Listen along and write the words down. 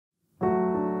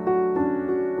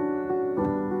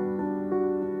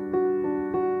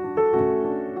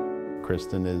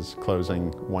Kristen is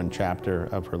closing one chapter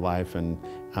of her life, and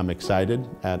I'm excited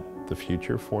at the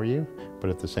future for you, but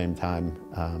at the same time,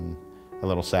 a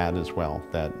little sad as well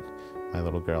that my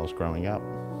little girl's growing up.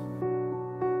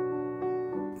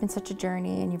 It's been such a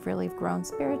journey, and you've really grown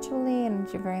spiritually, and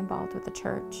you're very involved with the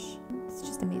church. It's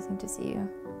just amazing to see you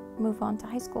move on to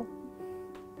high school.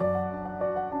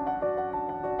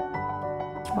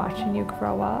 Watching you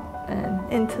grow up and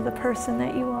into the person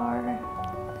that you are.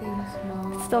 Thanks,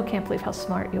 Mom. Still can't believe how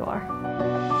smart you are.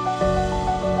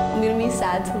 I'm gonna be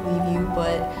sad to leave you,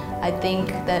 but I think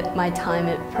that my time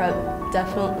at prep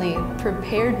definitely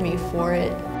prepared me for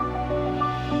it.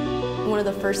 One of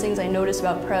the first things I noticed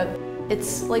about prep,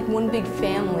 it's like one big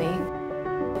family.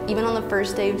 Even on the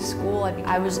first day of school,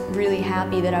 I was really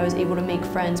happy that I was able to make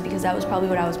friends, because that was probably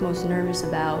what I was most nervous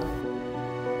about.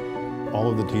 All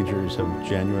of the teachers have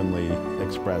genuinely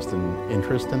expressed an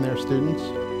interest in their students.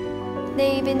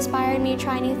 They've inspired me to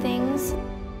try new things.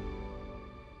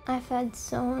 I've had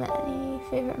so many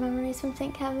favorite memories from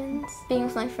St. Kevin's. Being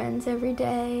with my friends every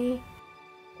day.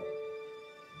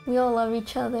 We all love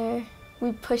each other.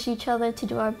 We push each other to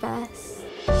do our best.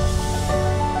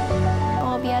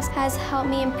 OLBS has helped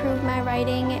me improve my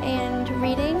writing and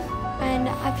reading, and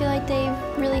I feel like they've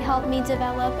really helped me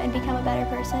develop and become a better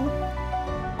person.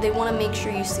 They want to make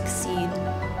sure you succeed,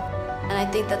 and I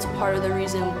think that's part of the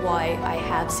reason why I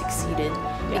have succeeded,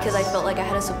 because I felt like I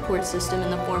had a support system in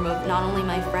the form of not only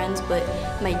my friends, but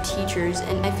my teachers,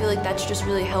 and I feel like that's just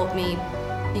really helped me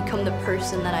become the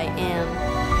person that I am.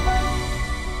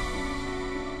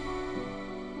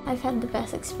 I've had the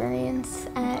best experience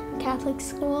at Catholic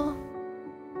school.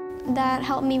 That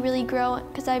helped me really grow,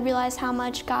 because I realized how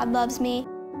much God loves me.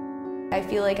 I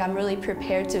feel like I'm really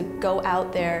prepared to go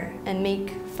out there and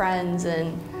make friends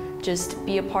and just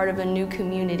be a part of a new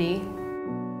community.